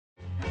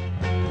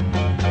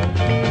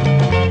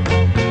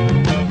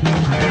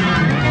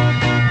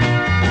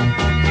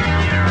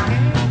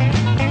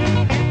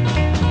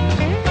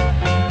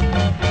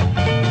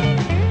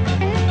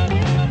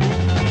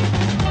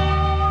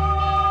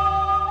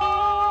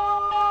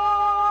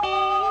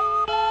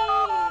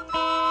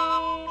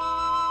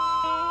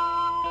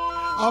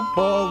I'm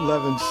Paul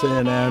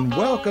Levinson, and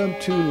welcome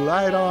to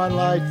Light On,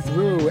 Light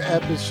Through,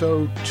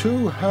 episode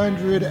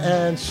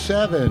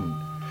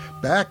 207.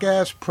 Back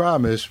as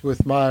promised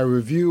with my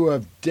review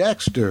of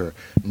Dexter,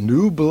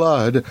 New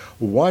Blood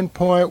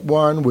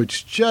 1.1,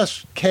 which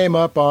just came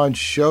up on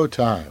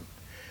Showtime.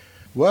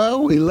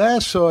 Well, we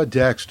last saw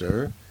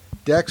Dexter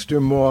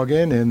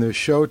Morgan, in the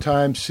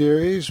Showtime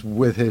series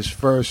with his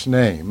first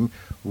name,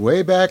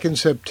 way back in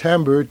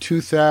September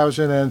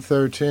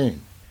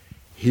 2013.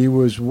 He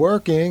was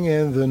working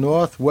in the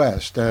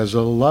Northwest as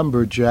a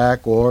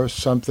lumberjack or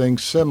something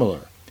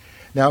similar.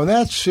 Now, in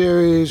that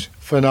series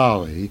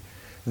finale,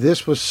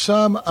 this was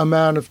some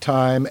amount of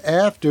time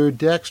after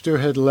Dexter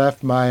had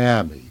left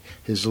Miami,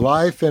 his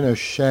life in a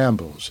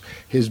shambles,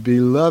 his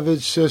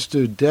beloved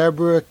sister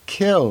Deborah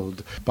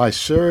killed by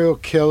serial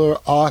killer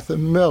Arthur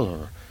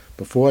Miller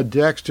before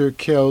Dexter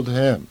killed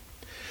him.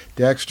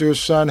 Dexter's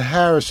son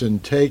Harrison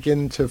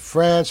taken to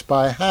France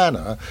by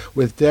Hannah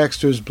with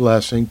Dexter's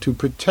blessing to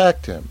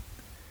protect him.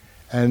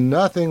 And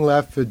nothing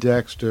left for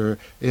Dexter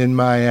in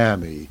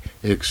Miami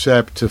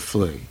except to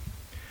flee.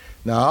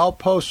 Now, I'll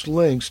post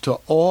links to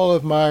all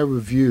of my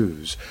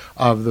reviews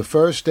of the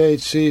first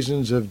 8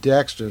 seasons of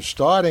Dexter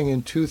starting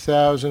in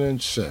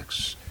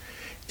 2006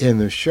 in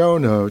the show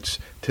notes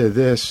to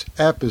this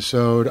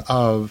episode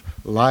of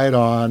Light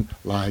On,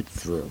 Light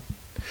Through.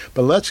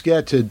 But let's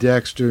get to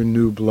Dexter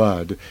New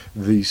Blood,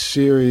 the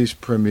series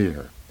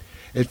premiere.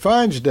 It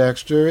finds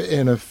Dexter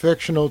in a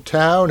fictional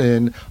town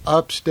in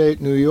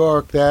upstate New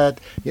York that,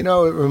 it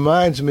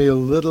reminds me a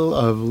little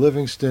of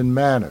Livingston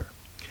Manor.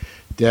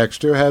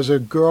 Dexter has a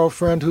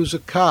girlfriend who's a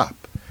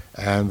cop,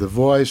 and the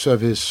voice of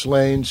his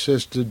slain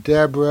sister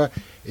Deborah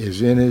is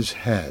in his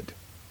head.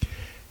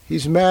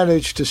 He's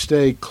managed to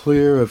stay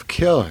clear of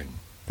killing,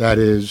 that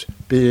is,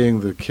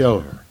 being the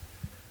killer.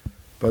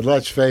 But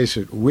let's face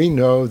it, we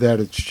know that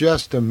it's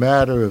just a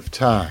matter of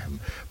time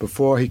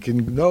before he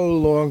can no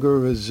longer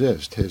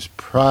resist his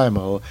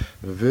primal,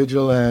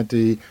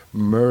 vigilante,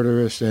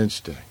 murderous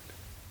instinct.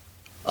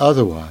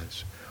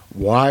 Otherwise,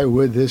 why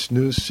would this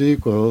new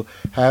sequel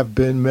have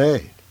been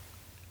made?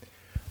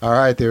 All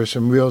right, there are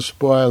some real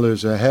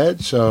spoilers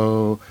ahead,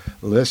 so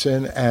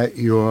listen at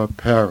your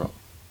peril.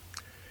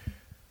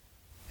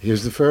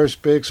 Here's the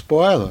first big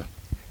spoiler.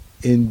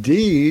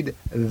 Indeed,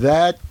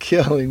 that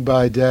killing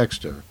by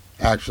Dexter.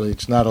 Actually,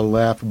 it's not a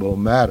laughable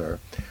matter,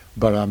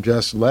 but I'm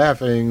just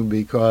laughing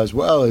because,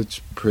 well, it's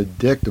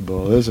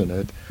predictable, isn't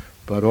it?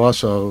 But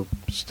also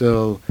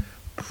still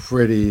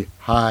pretty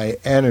high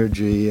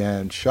energy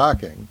and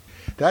shocking.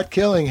 That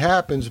killing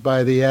happens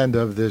by the end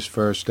of this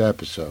first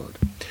episode.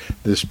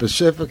 The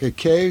specific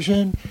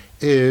occasion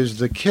is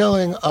the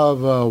killing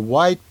of a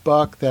white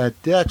buck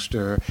that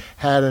Dexter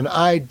had an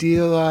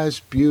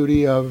idealized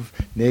beauty of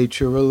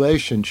nature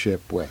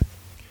relationship with.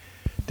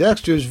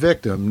 Dexter's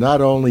victim not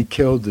only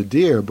killed the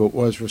deer, but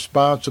was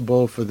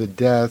responsible for the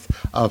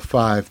death of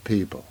 5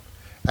 people.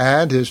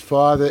 And his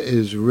father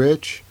is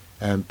rich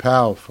and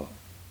powerful.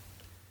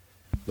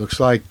 Looks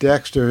like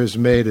Dexter has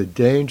made a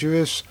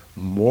dangerous,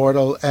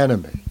 mortal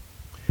enemy.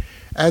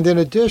 And in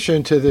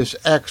addition to this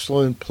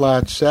excellent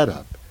plot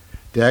setup,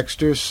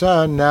 Dexter's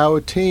son, now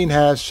a teen,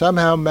 has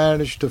somehow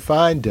managed to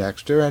find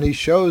Dexter, and he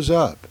shows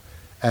up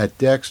at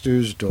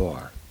Dexter's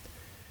door.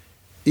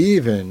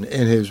 Even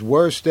in his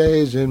worst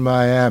days in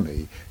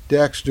Miami,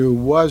 Dexter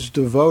was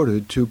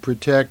devoted to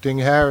protecting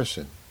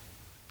Harrison.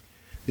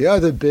 The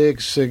other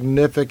big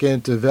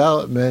significant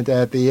development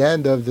at the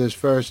end of this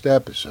first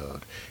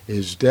episode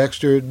is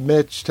Dexter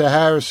admits to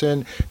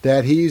Harrison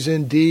that he's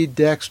indeed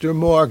Dexter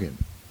Morgan,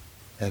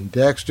 and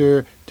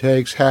Dexter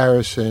takes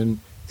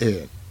Harrison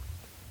in.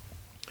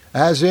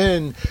 As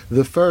in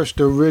the first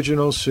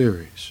original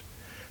series,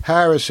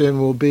 Harrison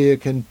will be a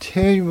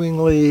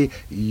continuingly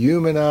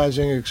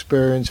humanizing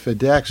experience for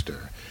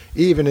Dexter,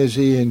 even as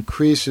he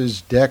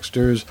increases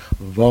Dexter's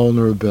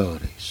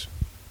vulnerabilities.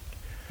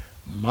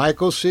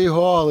 Michael C.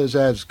 Hall is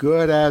as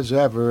good as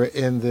ever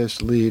in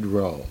this lead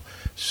role.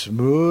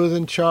 Smooth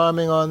and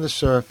charming on the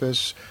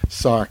surface,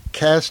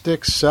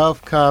 sarcastic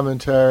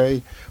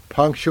self-commentary,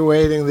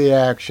 punctuating the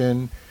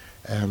action,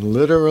 and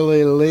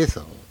literally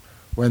lethal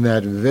when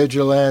that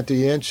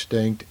vigilante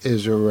instinct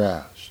is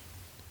aroused.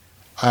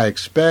 I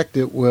expect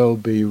it will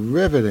be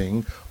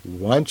riveting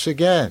once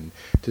again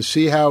to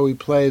see how he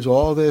plays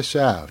all this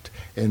out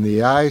in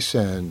the ice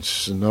and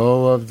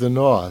snow of the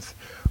North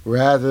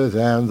rather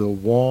than the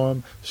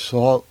warm,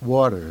 salt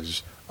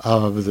waters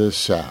of the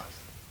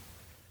South.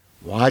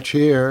 Watch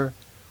here,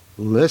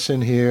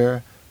 listen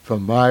here for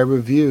my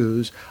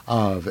reviews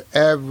of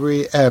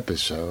every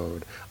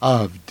episode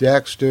of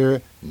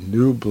Dexter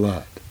New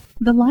Blood.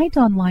 The Light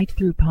on Light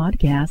Through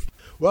podcast.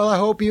 Well, I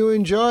hope you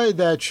enjoyed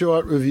that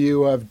short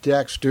review of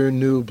Dexter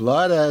New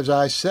Blood. As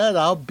I said,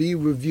 I'll be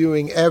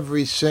reviewing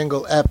every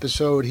single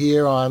episode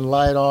here on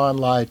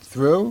Light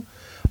Through,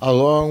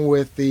 along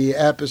with the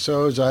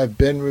episodes I've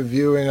been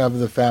reviewing of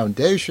the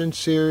Foundation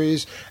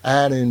series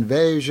and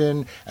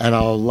Invasion, and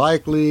I'll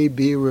likely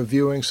be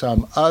reviewing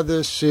some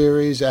other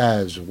series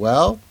as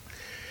well.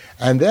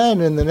 And then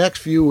in the next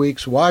few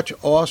weeks, watch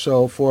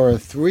also for a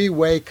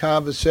three-way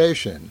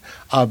conversation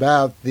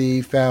about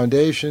the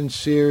Foundation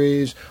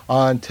series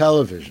on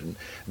television.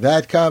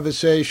 That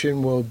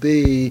conversation will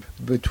be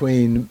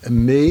between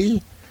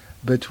me,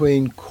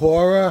 between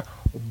Cora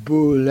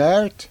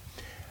Boulert,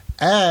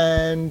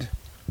 and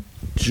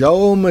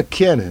Joel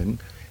McKinnon,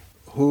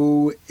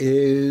 who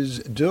is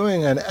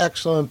doing an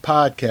excellent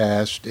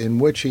podcast in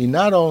which he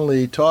not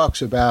only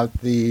talks about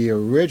the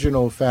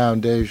original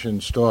Foundation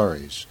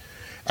stories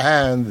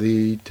and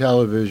the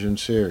television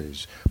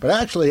series, but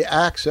actually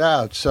acts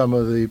out some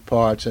of the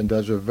parts and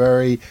does a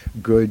very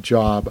good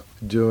job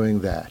doing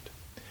that.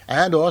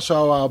 And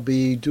also I'll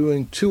be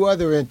doing two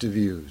other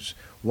interviews,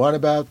 one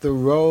about the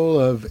role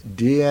of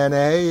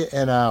DNA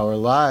in our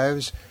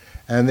lives,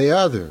 and the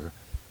other,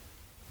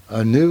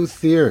 a new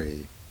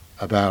theory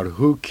about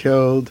who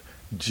killed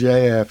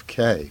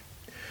JFK.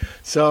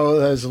 So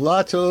there's a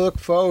lot to look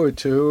forward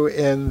to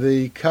in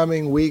the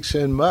coming weeks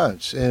and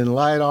months in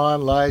Light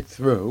On, Light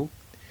Through.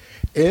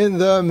 In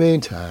the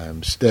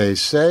meantime, stay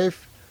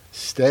safe,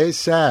 stay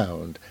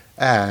sound,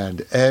 and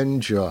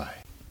enjoy.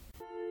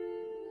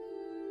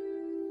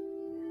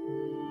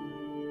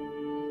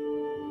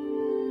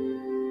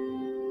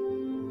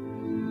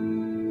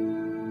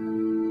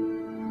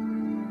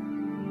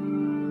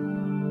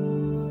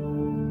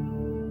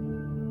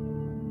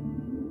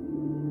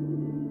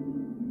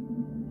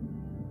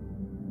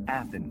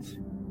 Athens,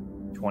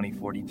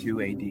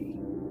 2042 AD.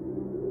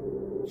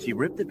 She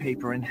ripped the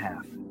paper in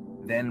half,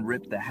 then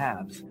ripped the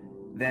halves,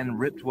 then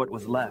ripped what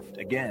was left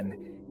again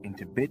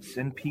into bits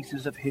and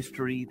pieces of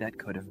history that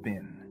could have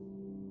been.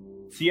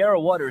 Sierra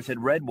Waters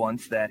had read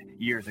once that,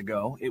 years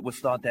ago, it was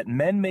thought that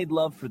men made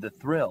love for the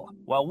thrill,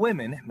 while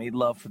women made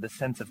love for the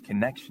sense of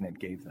connection it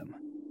gave them.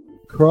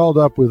 Curled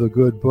Up with a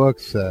Good Book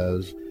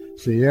says,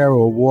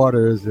 Sierra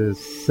Waters is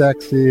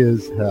sexy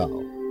as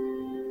hell.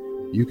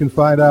 You can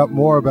find out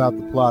more about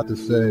The Plot to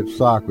Save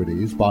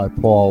Socrates by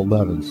Paul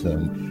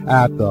Levinson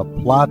at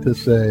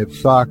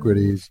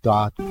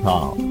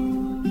theplottoSaveSocrates.com.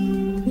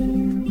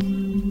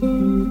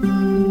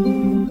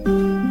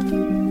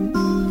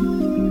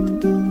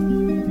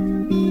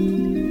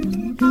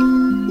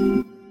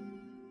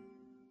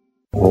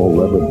 Paul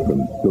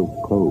Levinson Silk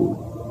Code,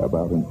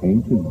 about an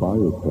ancient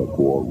biotech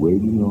war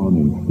raging on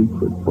in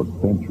secret for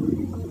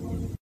centuries.